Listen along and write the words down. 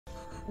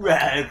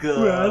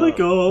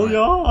Radical,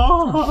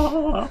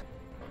 yeah.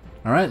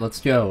 Alright, let's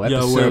go.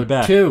 Yo, we're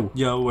back. 2.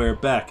 Yo, we're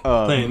back.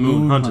 Playing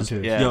Moon Hunters.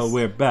 Yes. Yo,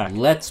 we're back.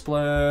 Let's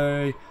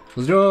play.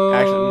 Let's go.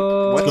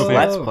 Actually, what's go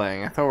let's play.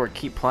 playing? I thought we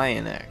keep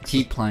playing next.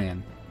 Keep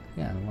playing.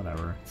 Yeah,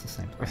 whatever. It's the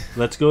same thing.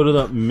 Let's go to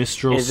the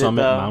Mistral Is it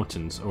Summit the-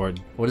 Mountains, or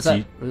What is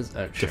that? What is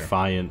sure.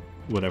 Defiant,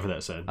 whatever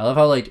that said. I love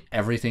how like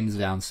everything's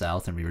down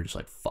south and we were just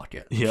like, fuck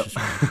it. Yep.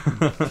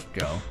 Just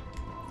go.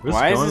 We're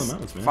Why just going to is this the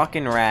mountains, man.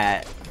 fucking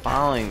rat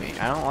following me?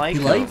 I don't like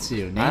He him. likes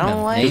you. Name I don't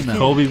him. like Name him.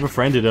 Colby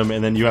befriended him,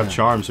 and then you have Yeah.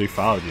 charm, so he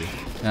followed you.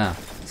 Yeah.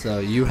 So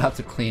you have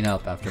to clean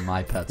up after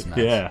my pet's mess.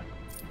 Yeah.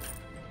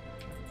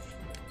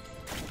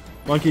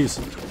 Monkeys.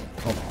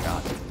 Oh my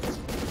god.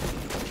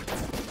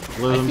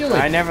 Let I them- feel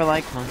like I never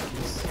liked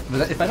monkeys.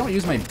 if I don't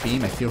use my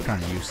beam, I feel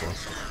kind of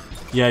useless.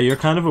 Yeah, you're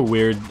kind of a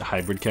weird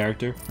hybrid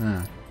character.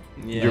 Yeah.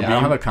 Yeah, I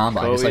don't have a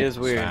combo. I just Kobe like is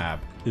weird. stab.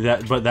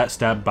 But that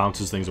stab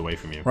bounces things away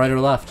from you. Right or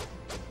left?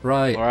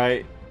 Right.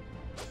 Right.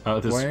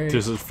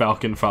 This is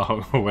Falcon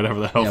follow or whatever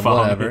the hell. Yeah,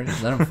 follow whatever. me.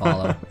 Let him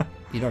follow.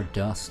 Eat our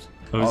dust.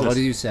 What is What this?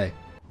 did you say?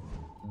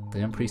 The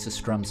young priest is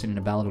strum singing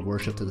a ballad of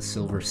worship to the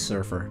Silver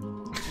Surfer.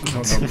 I don't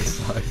know this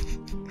side.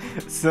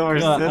 Silver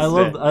Yeah,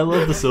 Sister. I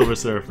love the Silver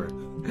Surfer.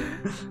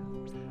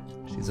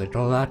 She's like,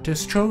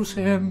 Galactus chose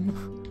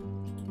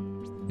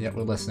him. Yeah,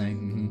 we're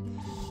listening.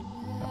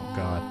 Oh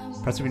god.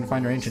 Perhaps if we can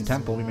find our ancient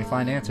temple, we may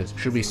find answers.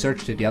 Should we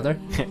search together?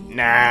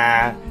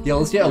 Nah. Yeah,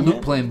 let's get a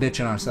loot playing bitch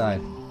on our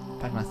side.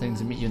 Pack my things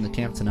and meet you in the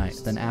camp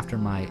tonight. Then after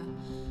my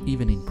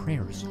evening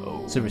prayers.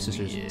 Oh, Silver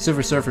Sisters. yeah.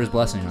 Silver Surfer's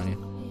blessing on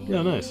you.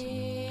 Yeah, nice.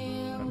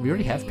 We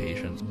already have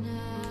patience.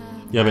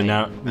 Yeah, but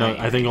no, Nice.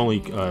 I think only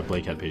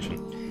Blake had patient.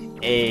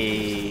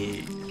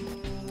 A.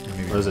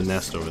 There's a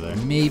nest over there.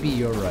 Maybe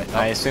you're right.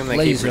 I Oh, assume they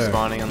laser. keep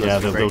respawning on those. Yeah,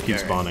 they'll great keep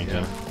carrots. spawning.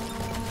 Yeah.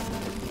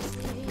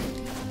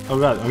 Oh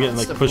god, I'm getting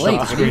like pushed Blake,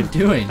 off the what are you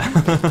screen. doing?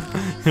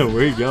 Yo,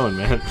 where are you going,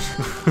 man?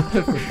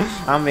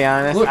 I'm gonna be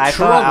honest. Look, I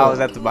thought I trouble. was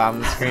at the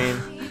bottom of the screen.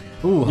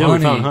 Ooh, Yeah, honey.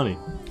 we found honey.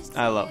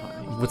 I love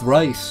honey. With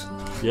rice.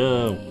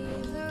 Yo.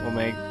 We'll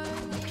make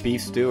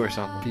beef stew or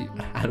something.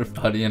 Out of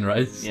honey and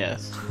rice?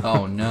 Yes.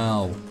 Oh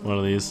no. One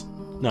of these.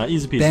 Nah,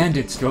 easy peasy.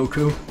 Bandits,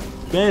 Goku.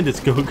 Bandits,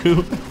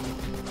 Goku.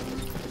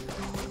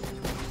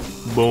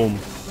 Boom.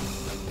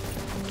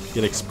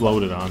 Get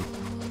exploded on.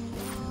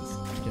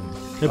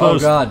 Hippos. Oh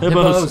god,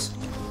 hippos.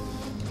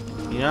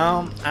 You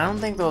know, I don't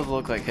think those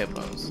look like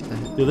hippos.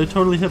 Dude, they're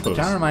totally hippos.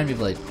 Kind of remind me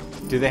of like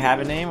Do they have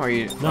a name, or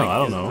you? No, I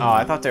don't know. Oh,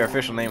 I thought their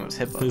official name was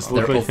hippo. It's their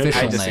look like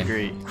official I hippos. name.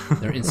 disagree.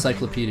 Their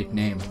encyclopedic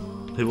name.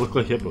 They look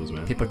like hippos,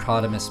 man.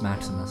 Hippopotamus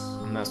maximus.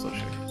 I'm not so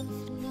sure.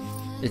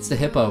 It's the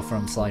hippo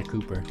from Sly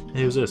Cooper.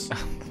 Hey, who's this?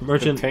 The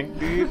Merchant. pink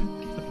dude.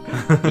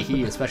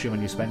 Hee, especially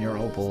when you spend your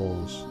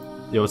opals.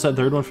 Yo, what's that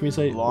third one for me?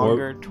 Say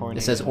Longer tornado.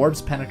 It says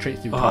orbs penetrate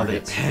through Oh, they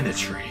targets.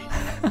 penetrate.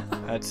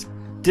 That's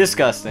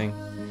disgusting.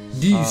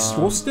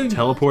 Disgusting.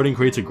 Teleporting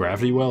creates a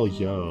gravity well.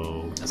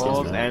 Yo.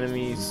 Pulls bad.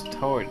 enemies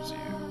towards you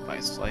by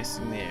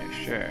slicing the air.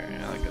 Sure.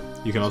 Yeah, like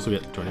a, You can also get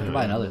I can tornado.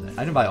 buy another thing.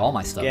 I can buy all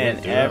my stuff. get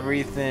do that.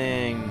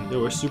 everything.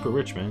 Yo, we're super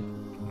rich,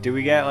 man. Do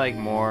we get like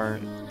more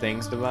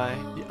things to buy?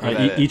 Or is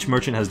that it? Each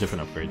merchant has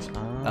different upgrades.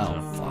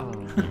 Oh, fuck.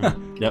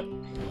 Yep.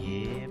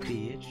 Yeah,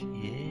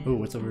 bitch. Yeah. Ooh,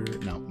 what's over?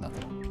 No,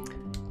 nothing.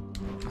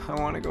 I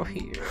want to go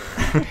here.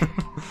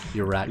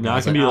 Your rat. No, I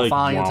guy's can be I'll like,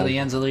 follow you wow. to the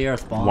ends of the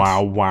earth, boss.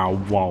 Wow, wow,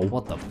 wow.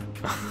 What the?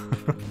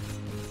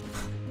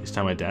 Each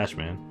time I dash,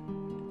 man.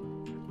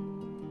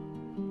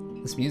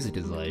 This music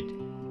is like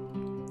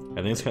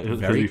I think it's because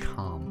very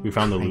calm. we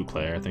found the loot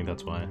player. I think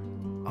that's why.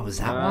 Oh, is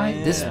that Oh, why?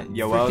 This yeah.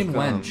 You're freaking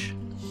welcome. wench.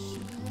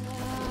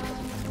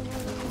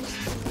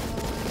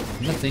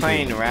 I'm not thinking.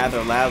 Playing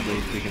rather loudly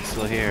if we can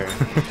still hear.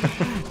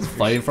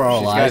 Fighting for our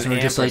She's got lives, an and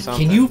we're just amp or like,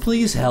 something. can you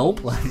please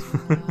help? Like,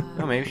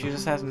 No, maybe she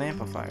just has an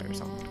amplifier or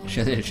something.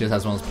 she just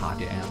has one of those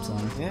pocket amps on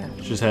her. Yeah.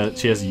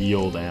 She has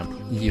yield amp.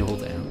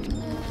 Yield amp.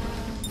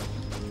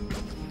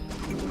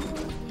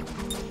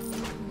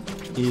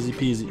 Easy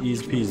peasy,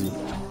 easy peasy.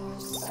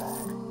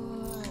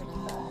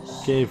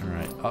 Cave. All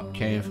right, up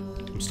cave.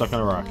 I'm stuck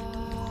on a rock.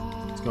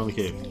 Let's go in the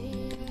cave.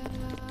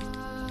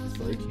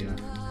 Like, yeah.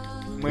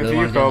 Wait Really for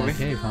wanna you, get in Kobe. that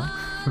cave, huh?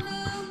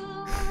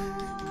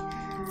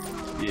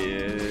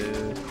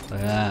 Yeah. Look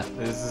at that.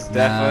 This is Nah,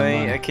 definitely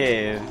money. a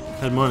cave.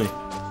 Had money.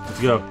 Let's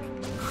go.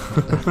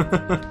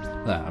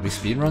 Are we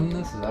speedrunning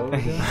this? Is that what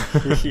we're doing?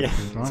 Yeah.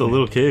 It's a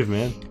little cave,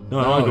 man. No,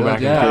 I don't want to No, go back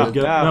yeah. in the cave.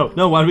 Get- No.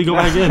 No, why do we go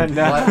back in?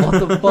 No. What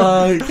the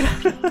fuck?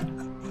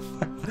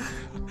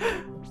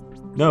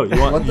 No, you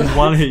want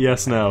to hit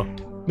yes now.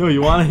 No,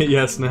 you want to hit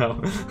yes now.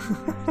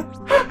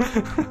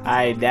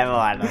 I never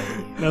want to.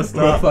 No, What a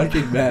stop.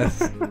 fucking mess.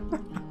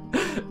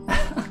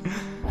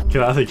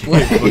 Get out of the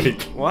cave, Blake.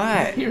 Blake.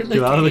 What? You're in the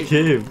Get out of the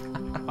cave. cave.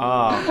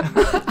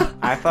 Oh.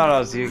 I thought it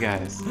was you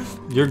guys.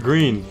 You're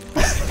green.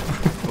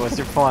 What's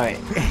your point?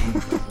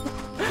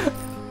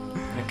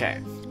 Okay.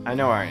 I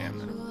know where I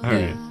am.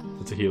 Alright.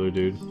 It's a healer,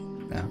 dude.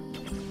 Yeah.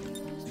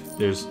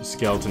 There's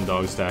skeleton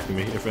dogs stacking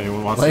me. If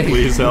anyone wants Blake. to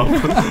please help.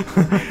 Come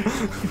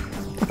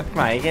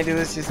on, you can't do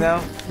this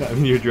yourself? I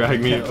mean, you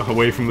drag me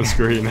away from the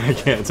screen and I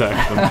can't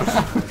attack them.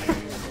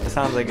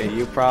 sounds like a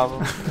you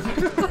problem.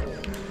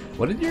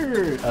 What did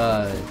your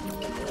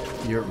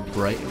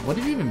what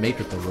did you even make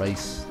with the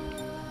rice?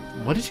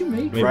 What did you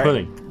make? Made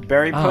pudding.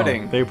 Berry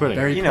pudding. Berry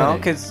pudding. You know,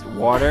 because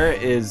water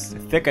is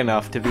thick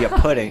enough to be a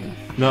pudding.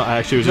 No,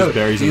 actually, it was just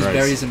berries and rice.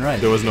 Berries and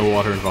rice. There was no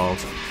water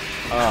involved.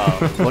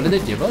 Oh. What did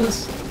it give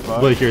us?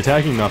 Blake, you're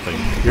attacking nothing.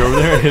 You're over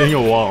there hitting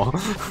a wall.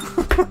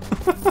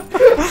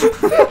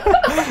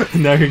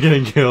 Now you're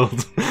getting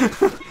killed.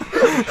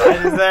 I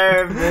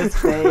deserve this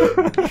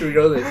fate.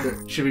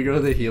 Should we go to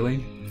the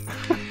healing?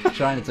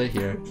 Trying to take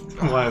here.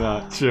 Why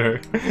not? Sure.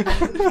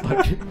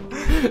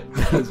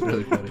 That was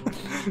really funny.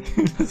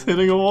 Just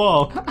hitting a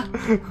wall.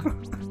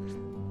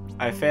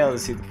 I fail to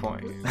see the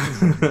point.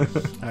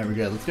 Alright, we're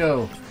good. Let's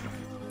go.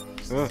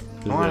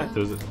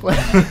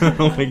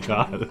 Oh my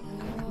god.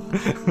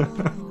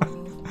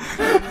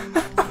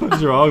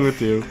 What's wrong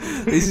with you?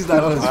 At least he's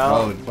not on his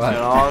phone. It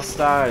all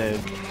started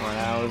when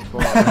I was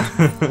born.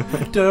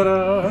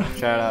 Ta-da!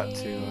 Shout out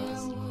to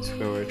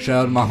Squidward.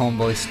 Shout out to my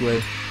homeboy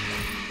Squid.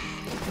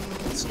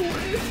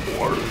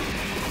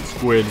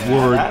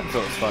 Squidward. That's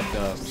what's fucked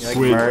up. You like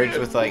Squid. merged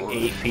with like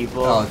 8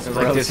 people. Oh, It it's was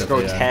like this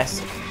gross, yeah.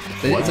 grotesque.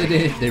 It's like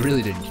they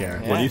really didn't care.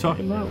 Yeah. What are you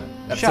talking about?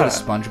 Episode of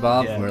Shut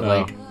SpongeBob Yeah. where Oh.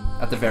 like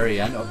at the very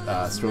end,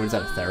 Squidward's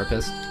at a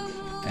therapist,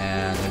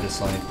 and they're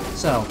just like,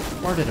 so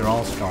where did it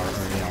all start,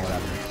 or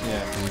whatever.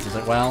 Yeah. And he's just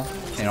like, well,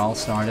 it all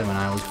started when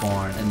I was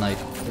born, and like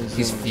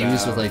he's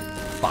fused with like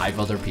 5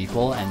 other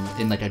people, and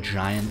in like a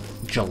giant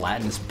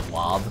gelatinous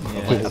blob of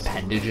like Yes.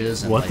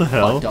 appendages and What like the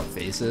hell? fucked up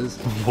faces.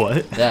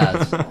 What? Yeah.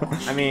 It's,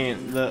 I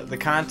mean, the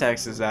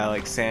context is that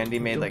like Sandy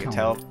made like a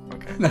tell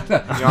Okay.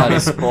 You want me to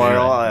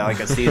spoil like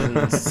a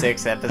season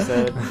 6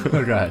 episode? Go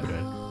ahead.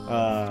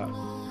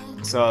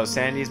 So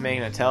Sandy's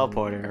making a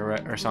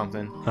teleporter or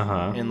something,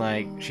 and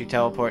like she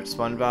teleports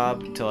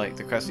SpongeBob to like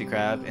the Krusty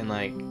Krab, and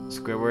like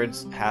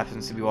Squidward's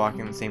happens to be walking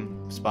in the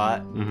same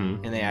spot,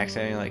 and they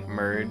accidentally like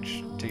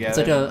merge together. It's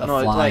like a No,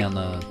 it's fly like- on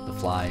the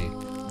fly.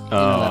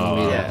 Oh, That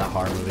movie, yeah. that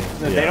horror movie.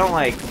 No, They don't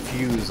like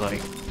fuse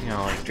like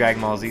like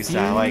Dragon Ball Z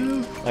style.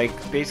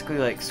 Like basically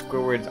like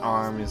Squidward's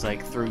arm is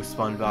like through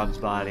SpongeBob's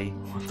body.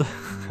 What the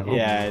hell?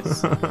 Yeah,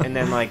 it's and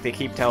then like they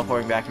keep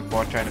teleporting back and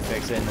forth trying to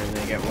fix it, and then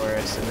they get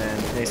worse, and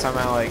then they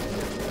somehow like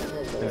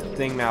the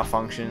thing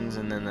malfunctions,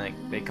 and then like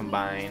they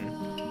combine.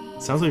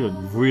 Sounds like a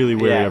really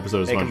weird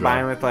episode of They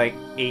combine SpongeBob. with like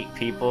 8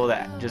 people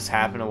that just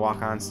happen to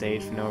walk on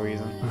stage for no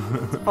reason.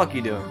 What the fuck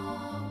you doing?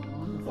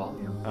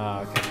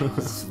 Okay.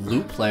 This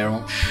loot player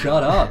won't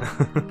shut up.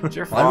 It's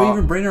your Why fault. do we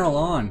even bring her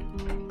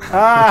along?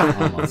 Ah!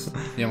 Almost.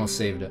 You almost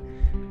saved it.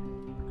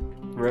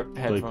 Rip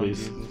headphones.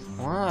 please. users.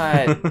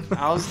 What?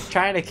 I was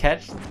trying to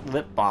catch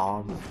lip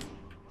balm.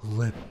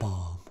 Lip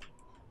balm.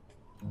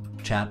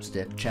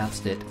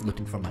 Chapstick,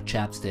 looking for my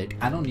chapstick.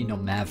 I don't need no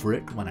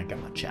Maverick when I got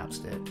my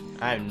chapstick.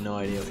 I have no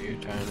idea what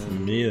you're trying to.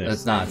 Me either.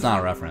 It's not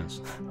a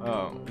reference.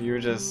 Oh, you were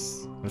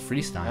just. It's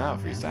freestyle. Oh, man.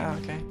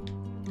 freestyle. Okay.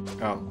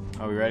 Oh,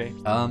 are we ready?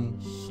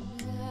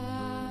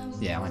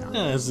 Yeah, why not?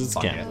 Yeah, it's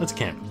Fuck camp. it. Let's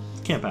camp.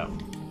 Camp out.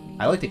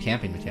 I like the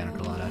camping mechanic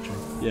a lot,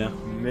 actually. Yeah.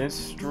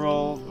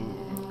 Minstrel.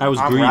 I was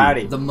I'm green.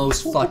 ready. The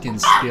most fucking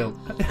skilled.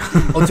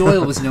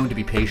 O'Doyle was known to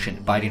be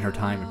patient, biding her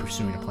time and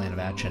pursuing a plan of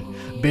action.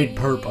 Big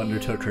Perp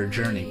undertook her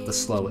journey with a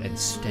slow and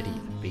steady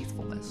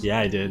faithfulness. Yeah,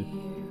 I did.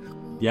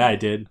 Yeah, I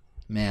did.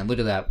 Man, look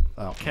at that.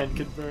 Oh, Can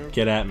confirm.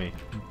 Get at me.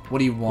 what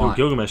do you Yo, want?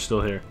 Gilgamesh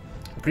still here.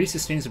 The priest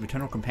sustains a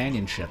paternal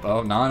companionship.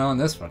 Oh, not on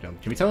this fucking.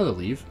 Can we tell her to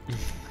leave?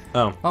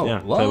 Oh, Oh, yeah.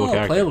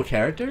 whoa, playable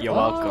character? You're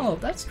Oh, welcome.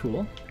 that's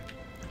cool.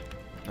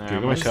 I'm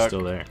Gilgamesh is cook.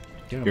 still there.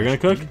 You're gonna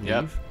cook?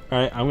 Yep.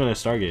 Alright, I'm gonna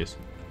stargaze.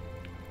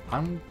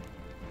 I'm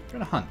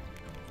gonna hunt.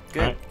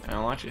 Good. Alright. I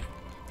don't want you.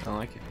 I don't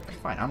like you.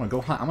 Fine, I'm gonna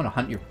go hunt. I'm gonna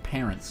hunt your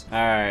parents.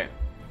 Alright.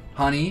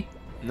 Honey.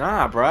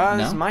 Nah, bruh.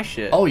 This No? is my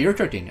shit. Oh, you're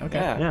cooking. Okay.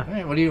 Yeah. Yeah. All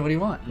right. What do you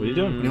want? What are you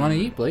doing? What do you want to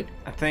eat, Blake?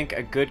 I think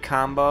a good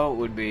combo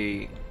would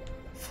be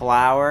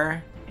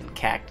flour and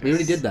cactus. We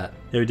already did that.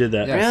 Yeah, we did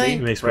that. Yeah, Really? see?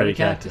 It makes Breaded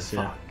breaded cactus,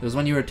 yeah. It was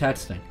when you were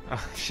texting.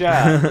 Oh, shut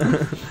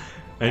up.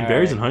 I mean,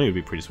 berries and honey would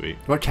be pretty sweet.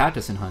 What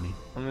cactus and honey?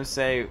 I'm gonna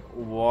say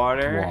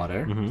water,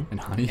 Water Mhm. and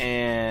honey.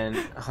 and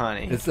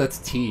honey. That's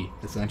tea,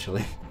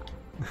 essentially.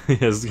 Yeah,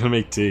 it's gonna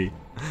make tea.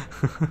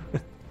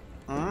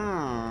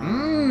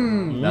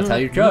 That's how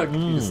you cook. You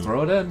Mm. just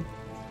throw it in.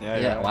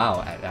 Yeah.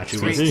 Wow.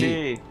 Actually, Sweet tea.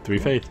 tea. 3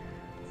 faith.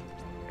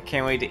 I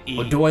can't wait to eat.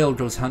 O'Doyle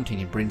goes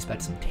hunting and brings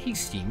back some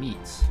tasty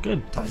meats.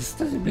 Good.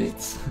 Tasty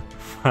meats.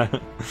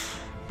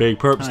 Big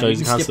Perp You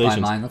studies can the skip by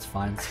constellations. mine. That's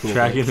fine. It's cool.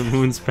 Tracking the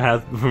moon's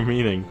path for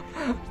meaning.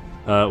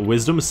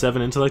 Wisdom,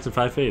 7 intellect, and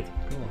 5 faith.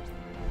 Cool.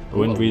 The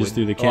wind breezes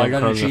through the camp, I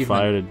got an causing a achievement.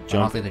 fire to I don't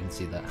jump think they can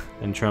see that.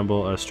 and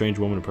tremble. A strange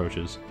woman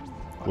approaches.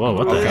 Whoa,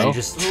 what the Okay, hell? you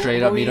just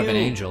straight up Who meet are up an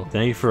you? angel.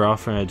 Thank you for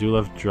offering. I do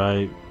love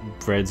dry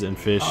breads and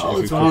fish. Oh, if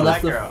we it's could- when we Oh,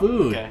 left that the girl.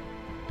 food. Okay.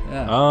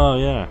 Yeah. Oh,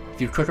 yeah.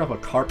 If you cook up a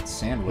carp With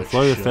sandwich,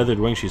 flutter of she'll- feathered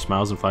wings, she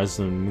smiles and flies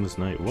to the moonless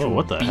night. Whoa, she'll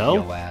what the beat hell?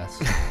 your ass.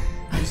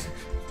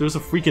 There's a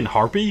freaking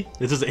harpy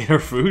that just ate our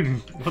food?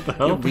 What the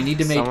hell? Yeah, we need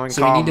to make. Someone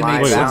So we call need to my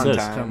make Wait, what's sounds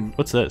this? from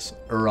What's this?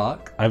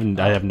 Iraq. I have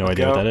no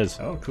idea what go. that is.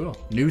 Oh, cool.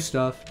 New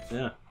stuff.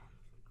 Yeah.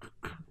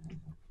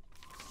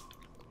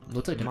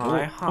 Looks like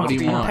My what do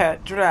you want?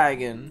 pet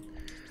dragon.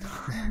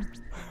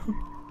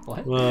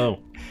 What? Whoa.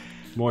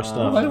 More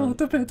stuff. I want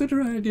to pet the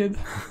dragon.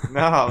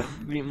 No,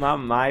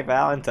 my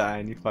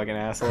Valentine, you fucking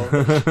asshole.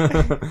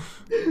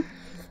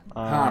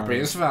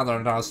 Happy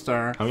feather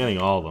duster. I'm getting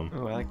all of them.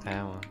 Oh, I like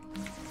that one.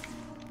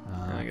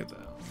 I get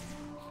that.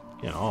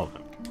 Getting all of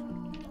them.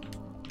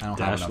 I don't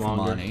Dash have enough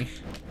longer. money.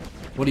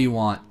 What do you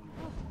want?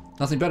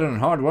 Nothing better than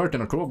hard work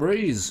and a cool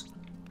breeze.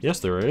 Yes,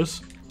 there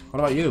is. What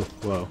about you?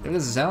 Whoa. If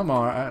this is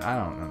Elmore, I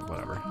don't know.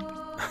 Whatever.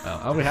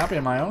 I'll be happy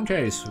in my own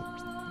case.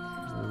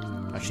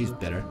 She's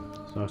bitter.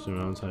 What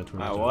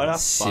What a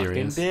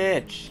Serious. fucking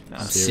bitch. No,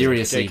 I'm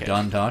seriously JK.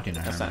 done talking to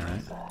her, That's not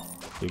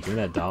right? Dude, give me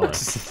that dollar.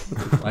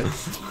 What?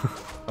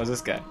 What's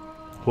this guy?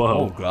 Whoa.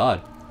 Oh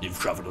god. You've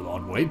traveled a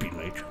long way,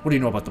 Beanlake. What do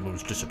you know about the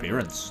moon's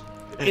disappearance?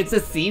 It's a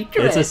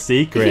secret. It's a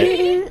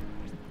secret.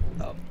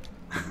 Oh.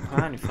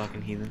 Come on, you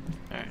fucking heathen.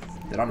 Alright.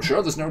 Then I'm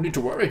sure there's no need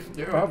to worry.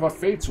 You have our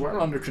fates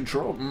well under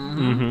control.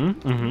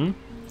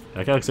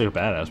 That guy looks like a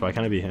badass. Why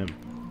can't it be him?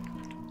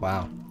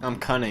 Wow. I'm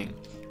cunning.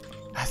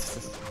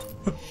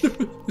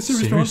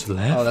 Serious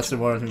left? Oh, that's the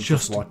one who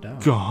just walked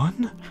out.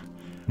 Gone?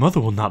 Mother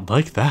will not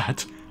like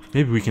that.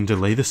 Maybe we can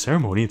delay the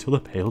ceremony until the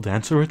pale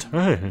dancer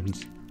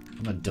returns.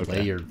 I'm gonna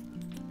delay your...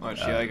 What, is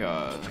she like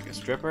a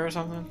stripper or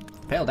something?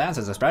 Pale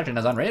dancer's expression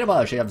is unreadable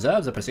as she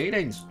observes the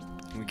proceedings.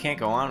 We can't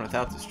go on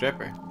without the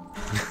stripper.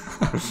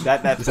 That's Is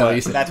that what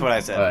you said? that's what I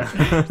said.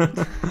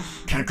 Alright.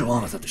 Can't go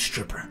on without the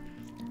stripper.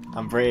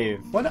 I'm brave.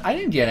 What? I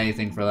didn't get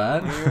anything for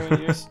that.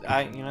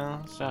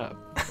 Shut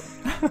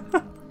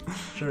up.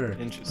 Sure.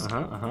 Interesting.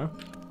 Uh-huh.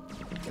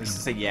 Is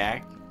this a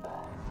yak?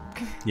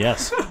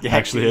 Yes. Yak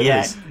Actually, it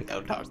yak. is.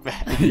 Don't talk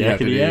back.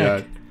 Yakety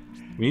yak.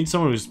 We need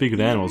someone who can speak with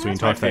animals. We can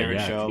That's my talk to that favorite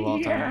yak. show of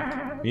all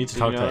time. We need to Did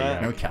talk you to know that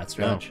that? No yak. cat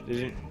stretch. Did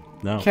you?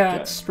 No.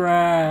 Cat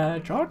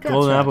stretch. Oh, cat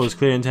Golden stretch. apple is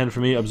clearly intended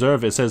for me.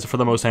 Observe, it says for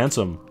the most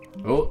handsome.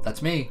 Oh,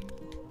 that's me.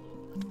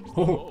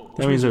 Oh,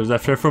 That means it was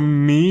after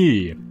from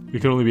me.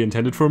 It could only be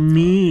intended for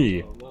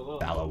me.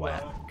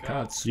 Ballawat.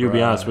 Cat stretch. You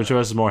be honest, which of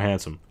us is more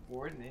handsome?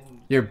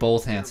 You're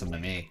both handsome to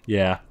me.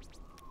 Yeah.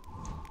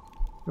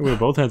 We're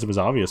both handsome is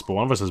obvious, but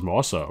one of us is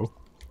more so.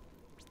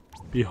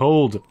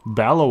 Behold,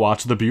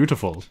 Ballawatch the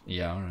Beautiful.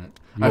 Yeah, alright.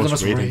 I have the Most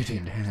most radiant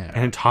radiant hair.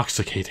 and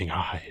intoxicating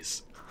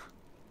eyes.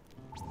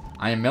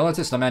 I am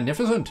Militus the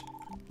Magnificent.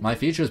 My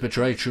features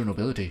betray true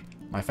nobility.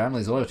 My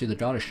family's loyalty to the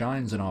goddess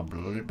shines in our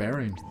blood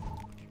bearing.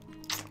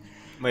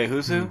 Wait,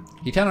 who's who?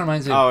 He kind of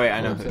reminds me. Oh wait,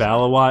 I know. Who.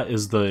 Ballawat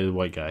is the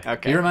white guy. He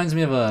Okay. reminds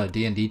me of a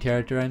D&D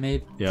character I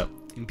made. Yep.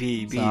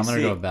 B So I'm gonna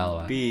go with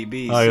Ballawat.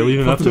 B. Oh, you're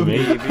leaving it up to me?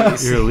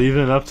 B. You're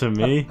leaving it up to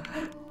me?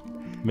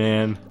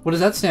 Man. What does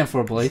that stand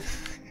for, Blake?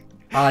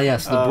 Ah,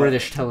 yes, the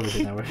British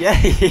Television Network.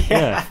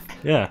 Yeah.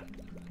 Yeah.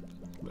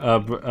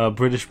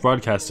 British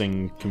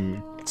Broadcasting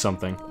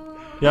something.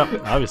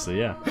 Yep, obviously,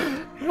 yeah.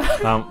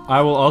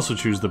 I will also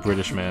choose the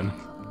British man.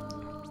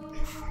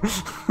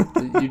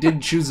 You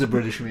didn't choose the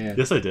British man.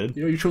 Yes, I did.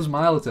 You chose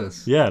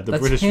Militus. Yeah, the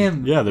That's British.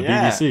 him. Yeah, the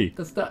Yeah. BBC.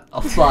 That's not. Oh,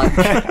 fuck.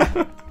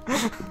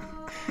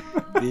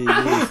 B.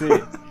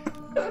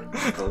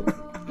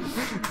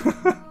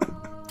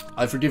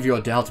 I forgive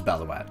your doubt,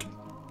 Ballawat. ...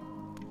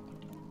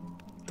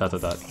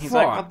 He's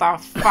like, what the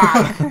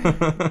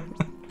fuck?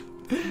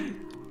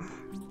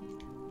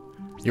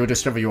 You will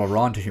discover you are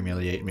wrong to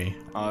humiliate me.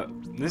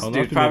 This I'll not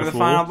dude's be probably made a the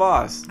final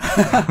boss.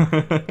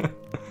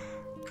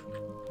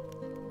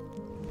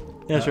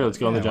 Yeah, sure, let's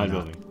go in the Yeah, giant why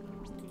not?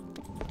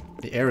 building.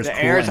 The air is The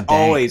cool air is and dank.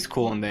 always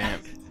cool and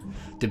damp.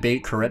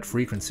 Debate correct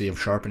frequency of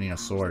sharpening a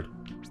sword.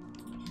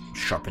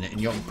 Sharpen it in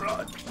your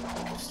blood.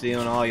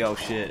 Stealing all your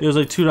shit. It was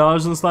like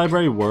 $2 in this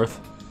library, worth.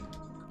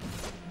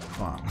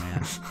 Oh,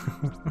 man.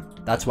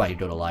 That's why you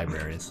go to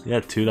libraries.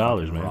 Yeah,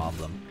 $2, man.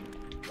 Problem.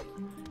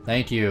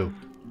 Thank you.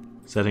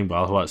 Setting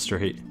Ballawat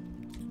straight.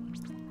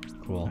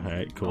 Cool.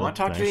 Alright, I cool. want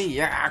to talk to the Thanks.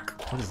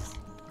 yak. What is...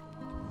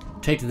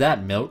 Take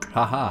that, milk.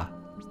 Haha.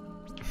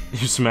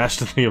 You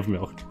smashed a thing of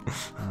milk.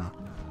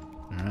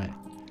 Alright.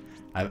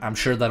 I'm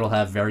sure that'll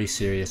have very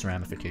serious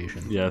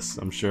ramifications. Yes,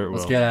 I'm sure it will.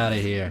 Let's get out of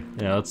here.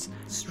 Yeah, let's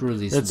Screw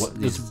these...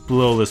 let's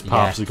blow this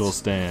popsicle yaks.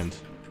 stand.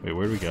 Wait,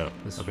 where'd we go?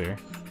 This- Up here?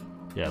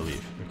 Yeah,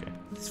 leave. Okay.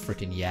 These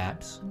freaking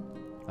yaps.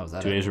 How was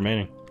that? 2 days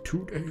remaining.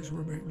 2 days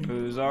remaining.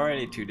 It was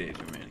already 2 days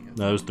remaining.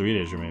 No, it was 3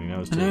 days remaining. That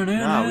was 2.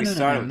 No, we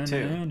started with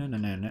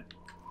 2.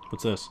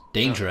 What's this?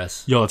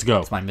 Dangerous. Yo, let's go.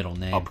 That's my middle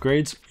name.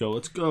 Upgrades? Yo,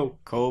 let's go.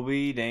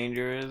 Colby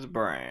Dangerous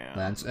Brown.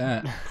 That's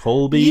it.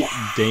 Colby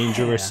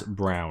Dangerous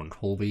Brown.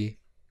 Colby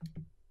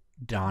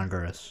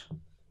Dangerous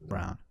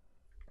Brown.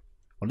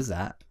 What is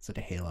that? It's like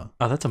a halo.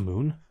 Oh, that's a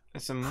moon?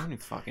 It's a moon, you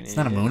fucking It's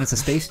not a moon, it's a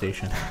space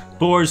station.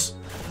 Boars!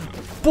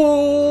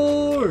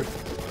 Boar!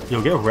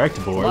 Yo, get wrecked,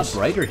 It's a lot boars.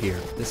 brighter here.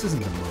 This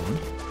isn't the moon.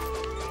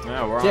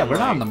 No, we're Yeah, on, we're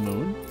not on like- the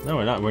moon. No,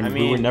 we're not. We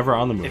mean, were never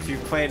on the moon. If you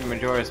played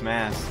Majora's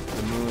Mask,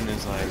 the moon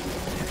is like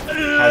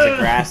has a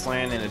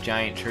grassland and a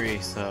giant tree,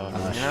 so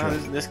you know sure.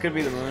 this could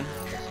be the moon.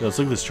 Yo, let's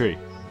look at this tree.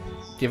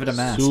 Give it a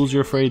mask. Soothes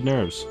your frayed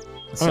nerves.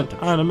 A I'm symptom.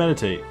 gonna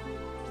meditate.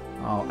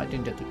 Oh, I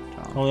didn't get to...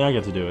 Oh, Only I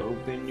get to do it.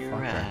 Open your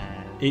Fucker.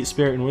 eyes. 8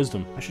 spirit and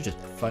wisdom. I should just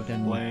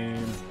fucking...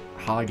 Lame.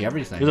 hog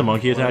everything. There's a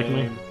monkey attacking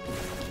me.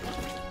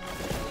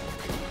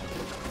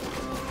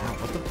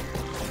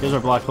 Here's our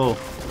black hole.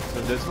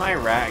 So does my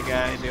rat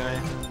guy do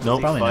it?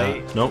 Nope. Probably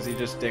fight? not. Nope. Is he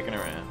just dicking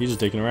around? He's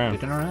just dicking around.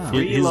 Dicking around.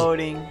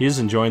 Reloading. He's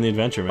enjoying the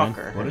adventure, man.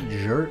 Fucker. What a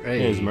jerk.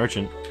 Hey. Yeah, he's a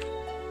merchant.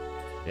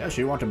 Yeah,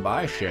 so you want to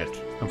buy shit.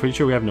 I'm pretty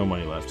sure we have no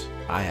money left.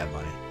 I have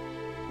money.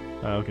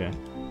 Oh, okay.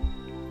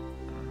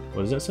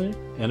 What does that say?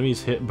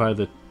 Enemies hit by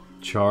the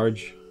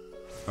charge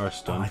are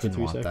stunned I for didn't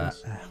 3 want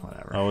seconds. that.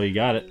 Whatever. Oh, well, you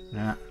got it.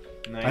 Nah. I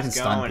can Nice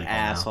stun going, people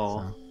asshole.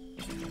 now,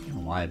 so. I don't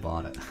know why I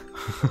bought it.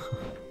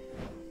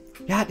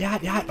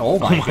 Yeah. Oh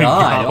my, my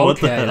god. God, what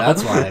the Okay, hell?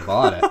 that's why I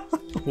bought it.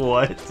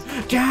 What?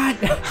 God.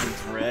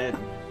 It's red.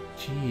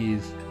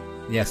 Jeez.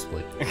 Yes,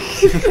 please.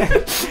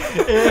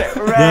 That's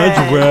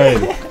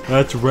red.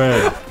 That's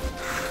red.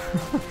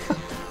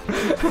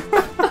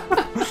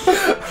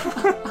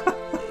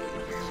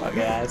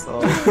 Fucking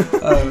asshole.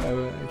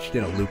 I just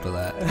did a loop of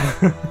that.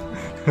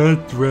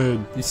 That's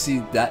red. You see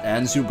that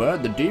Anzu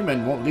bird? The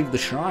demon won't leave the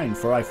shrine,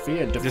 for I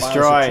fear defiles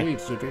Destroy. the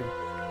trees.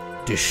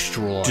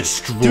 Destroy.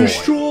 Destroy.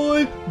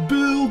 Destroy.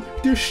 Build.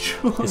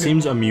 Destroy. It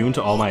seems immune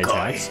to all my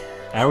attacks.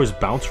 Arrows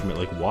bounce from it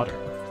like water.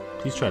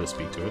 Please try to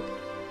speak to it.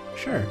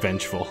 Sure.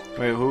 Vengeful.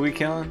 Wait, who are we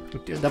killing?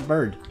 Dude, that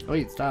bird.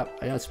 Wait, stop.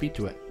 I gotta speak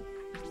to it.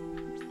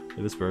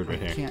 Yeah, this bird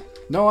right I here. can't.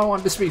 No, I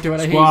wanted to speak to it.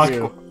 I Squawk. hate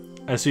you.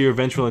 I see your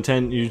vengeful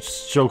intent, you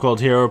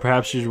so-called hero.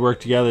 Perhaps you should work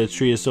together. This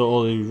tree is so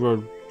old.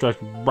 You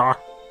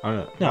rock. I don't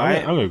know. No,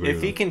 I'm gonna agree If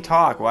with he him. can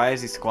talk, why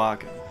is he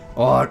squawking?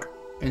 Oh,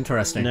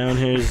 interesting. Now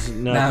here's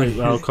nothing.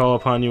 I'll call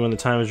upon you when the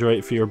time is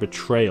right for your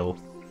betrayal.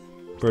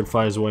 Bird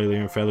flies away,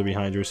 leaving a feather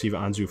behind you. Receive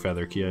Anzu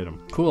feather, key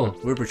item. Cool.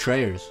 We're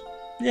betrayers.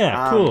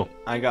 Yeah, cool.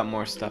 I got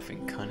more stuff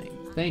in cunning.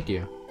 Thank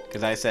you.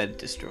 Because I said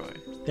destroy.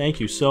 Thank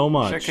you so Should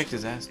have much. kicked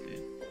his ass,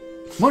 dude.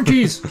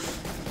 Monkeys.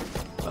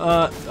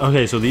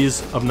 Okay, so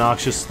these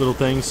obnoxious little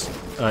things,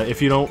 if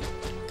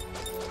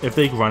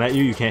they run at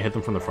you, you can't hit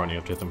them from the front. You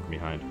have to hit them from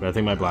behind. But I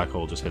think my black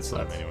hole just hits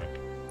them anyway.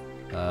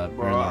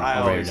 Bro, I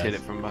always hit it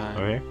from behind.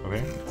 Okay,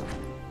 okay.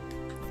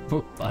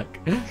 Oh, fuck.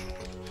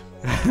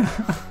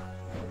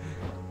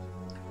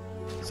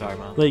 Sorry,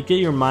 Mom. Like, get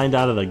your mind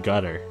out of the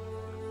gutter.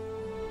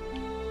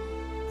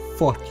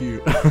 Fuck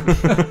you.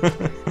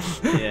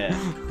 Yeah.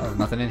 Oh,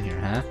 nothing in here,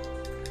 huh?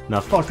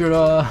 Nothing. Fuck it,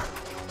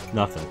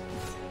 Nothing.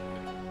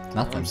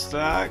 Nothing. I'm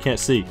stuck. Can't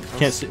see.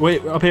 Can't see.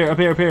 Wait, up here.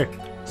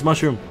 It's a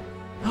mushroom.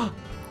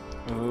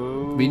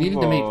 Ooh, We needed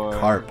to make boy.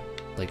 carp.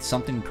 Like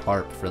something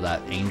carp for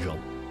that angel.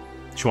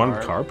 Do you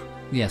want carp?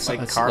 Yeah, Like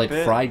it's carpet?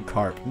 like fried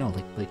carp. No,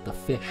 like the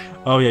fish.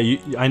 Oh yeah,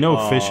 I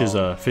know fish is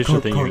a thing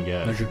you can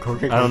get. I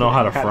don't know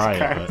how to fry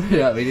it, but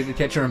Yeah, we need to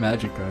catch our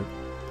magic carp.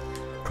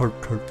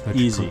 Carp. Magic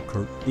easy,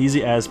 Carp.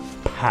 easy as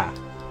pa.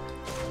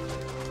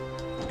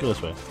 Go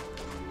this way.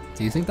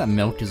 Do you think that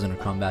milk is gonna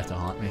come back to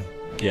haunt me?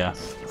 Yeah.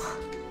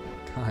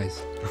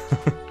 Guys.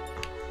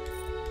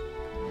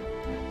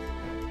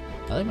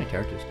 I like my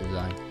character's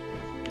design.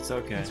 It's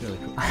okay. It's really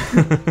cool.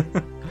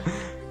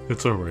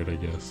 It's alright, I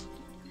guess.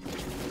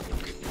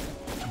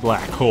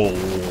 Black hole.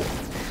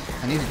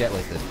 I need to get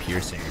like the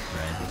piercing,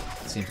 right?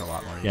 It seems a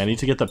lot more Yeah, I need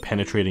to get the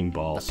penetrating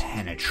balls.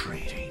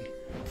 penetrating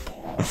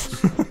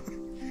balls.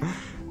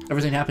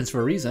 Everything happens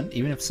for a reason.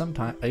 Even if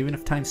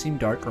time seemed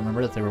dark,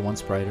 remember that they were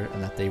once brighter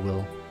and that they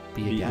will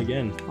be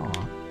again.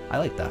 Aw, I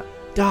like that.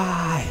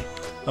 Die!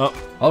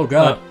 Oh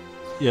god.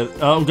 Yeah.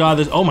 Oh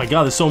god. Oh my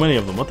god. There's so many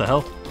of them. What the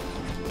hell?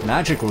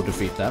 Magic will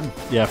defeat them.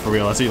 Yeah, for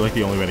real. That's like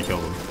the only way to kill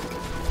them.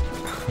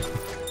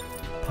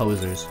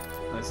 Posers.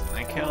 Listen,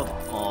 I killed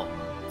all of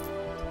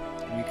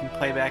them. You can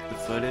play back the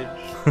footage.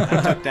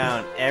 I took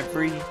down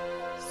every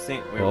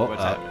single. Wait,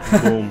 what's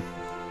happening? Boom.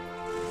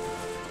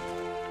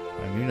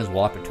 I mean, you can just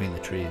walk between the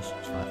trees.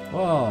 It's fine.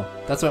 Whoa,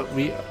 that's what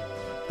we.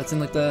 That's in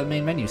like the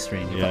main menu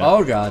screen. Yeah.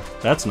 Oh god.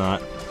 That's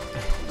not.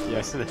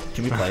 Yes, it is.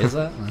 Can we play as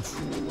that?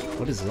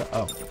 What is that?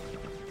 Oh.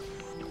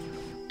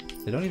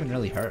 They don't even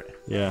really hurt.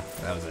 Yeah.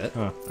 That was it?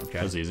 Huh. Okay.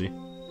 That was easy.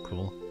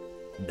 Cool.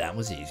 That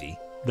was easy.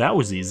 That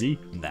was easy.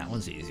 That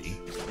was easy.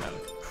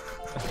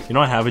 You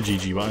know I have a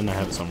GG button. I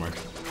have it somewhere.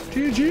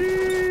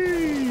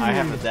 GG! I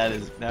have a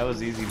that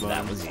was easy button.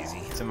 That was easy.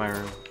 It's in my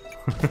room.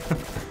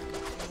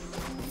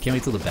 Can't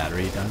wait till the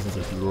battery dies. It's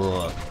like,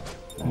 ugh.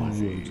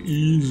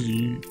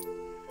 Easy.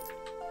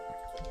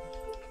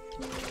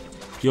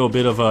 Yo, a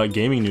bit of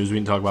gaming news we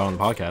didn't talk about on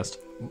the podcast.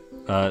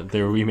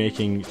 They're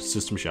remaking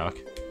System Shock,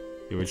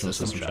 the original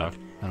System Shock.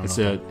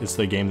 It's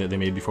the game that they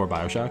made before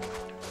BioShock.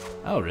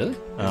 Oh, really?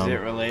 Is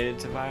it related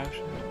to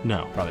BioShock?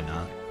 No. Probably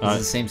not. Is it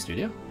the same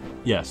studio?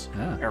 Yes.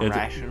 Ah.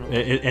 Irrational.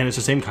 And it's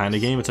the same kind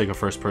of game. It's like a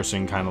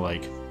first-person kind of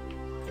like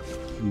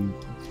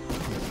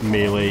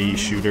melee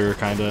shooter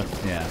kind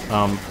of.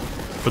 Yeah.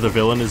 But the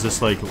villain is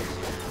this like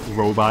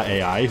robot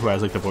AI who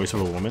has like the voice of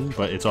a woman,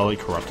 but it's all like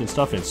corrupt and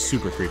stuff, and it's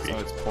super creepy. So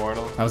it's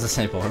Portal. I was the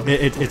same one.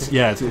 It's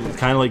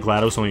kind of like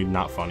GLaDOS, only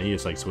not funny.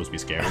 It's like supposed to be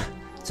scary.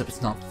 Except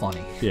it's not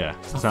funny. Yeah,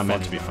 it's not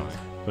meant to be funny,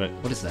 but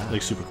What is that?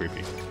 like super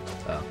creepy.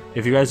 Oh.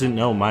 If you guys didn't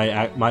know,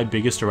 my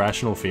biggest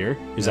irrational fear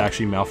is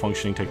actually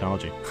malfunctioning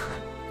technology.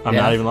 I'm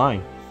Yeah. not even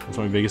lying. That's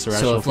my biggest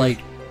irrational So if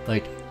fear.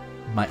 like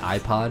my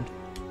iPod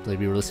like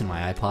we were listening to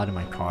my iPod in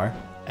my car,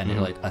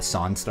 and like a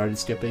song started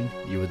skipping,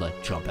 you would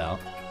like jump out.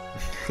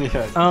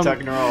 Yeah, tuck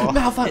and roll.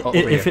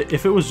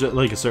 If it was just,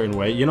 like a certain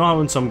way, you know how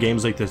in some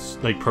games like this,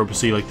 like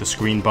purposely like the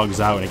screen bugs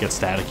out and it gets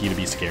staticky to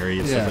be scary,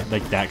 and stuff,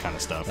 like that kind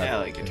of stuff. Yeah,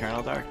 like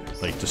Eternal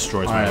Darkness. Like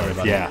destroys my life.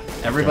 Everybody. Yeah.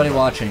 Everybody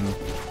watching,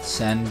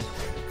 send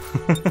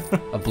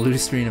a blue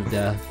screen of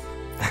death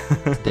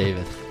to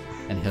David,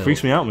 and he'll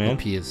freaks me out, man.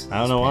 I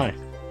don't know why.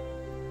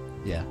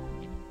 Yeah.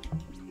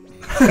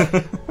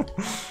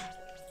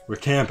 We're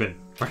camping.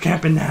 We're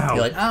camping now.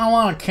 You're like, I don't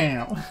want to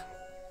camp.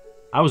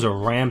 I was a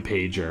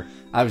rampager.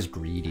 I was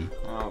greedy.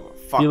 Oh,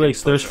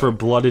 Felix thirst for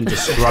blood and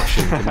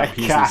destruction.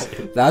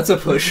 That's a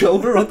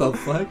pushover? What the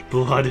fuck?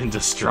 Blood and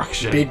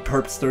destruction. Big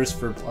perps thirst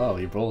for... Oh,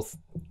 you're both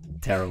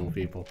terrible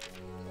people.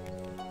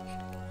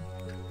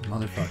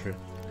 Motherfucker.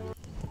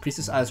 The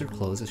priestess' eyes are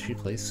closed as she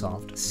plays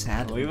soft,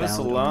 sad. Leave us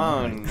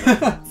alone,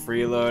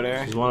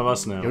 freeloader. She's one of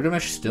us now.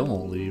 Yodamesh still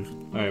won't leave.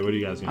 Alright, what are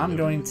you guys gonna do? I'm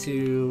going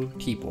to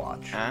keep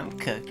watch. I'm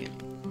cooking.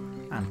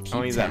 I'm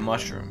gonna use that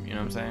mushroom, you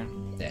know what I'm saying?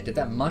 Yeah, did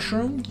that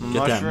mushroom?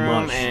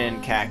 Mushroom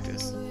and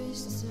cactus.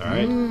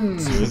 Alright.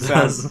 See what it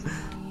says.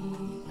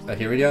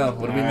 Here we go.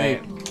 What do we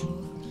make?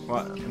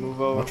 What?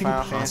 Move over. What can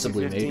you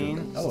possibly make?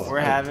 Oh, we're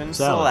having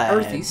salad.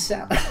 Earthy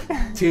salad.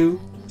 2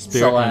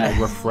 Spirit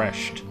and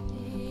refreshed.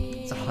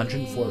 It's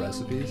 104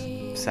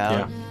 recipes.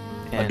 Salad.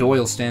 Yeah. A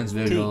Doyle stands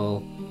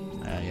vigil.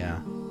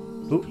 Yeah.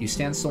 Ooh, you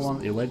stand so long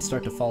that your legs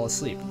start to fall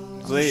asleep.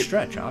 Sleep.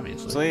 Stretch,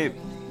 obviously. Sleep.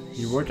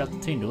 You work out the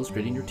tingles,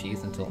 gritting your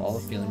teeth until all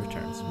the feeling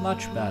returns.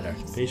 Much better.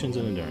 Patience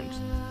and endurance.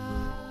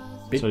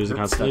 Studies the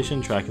constellation,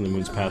 tracking the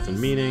moon's path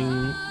and meaning.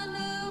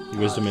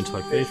 Your wisdom,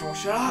 intellect, faith.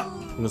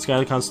 In the sky,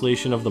 the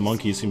constellation of the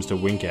monkey seems to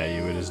wink at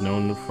you. It is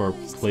known for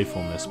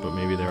playfulness, but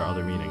maybe there are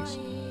other meanings.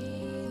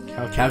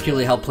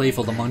 Calculate how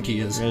playful the monkey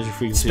is.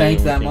 Frequency Spank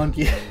that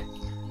monkey.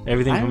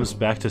 Everything comes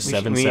back to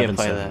 777. We need to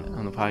play that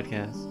on the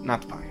podcast.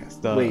 Not the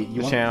podcast.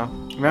 The channel.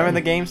 Want... Remember the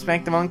game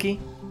Spank the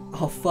Monkey?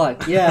 Oh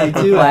fuck, yeah, I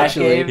do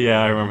actually.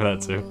 Yeah, I remember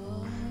that too.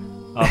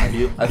 I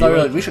thought we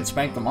were like, we should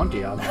spank the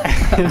monkey on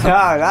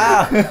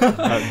that.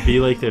 No. Be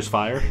like there's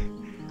fire.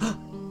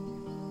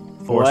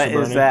 What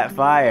is that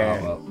fire?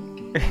 Oh, well.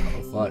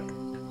 Oh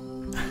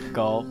fuck.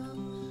 Gulp.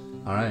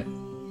 Alright.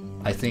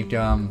 I think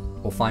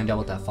we'll find out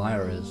what that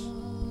fire is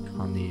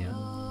on the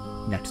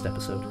next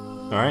episode.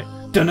 Alright.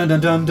 Dun dun dun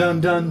dun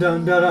dun dun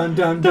dun dun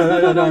dun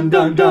dun dun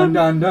dun dun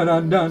dun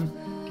dun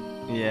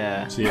dun.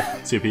 Yeah. See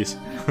you. Peace.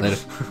 Later.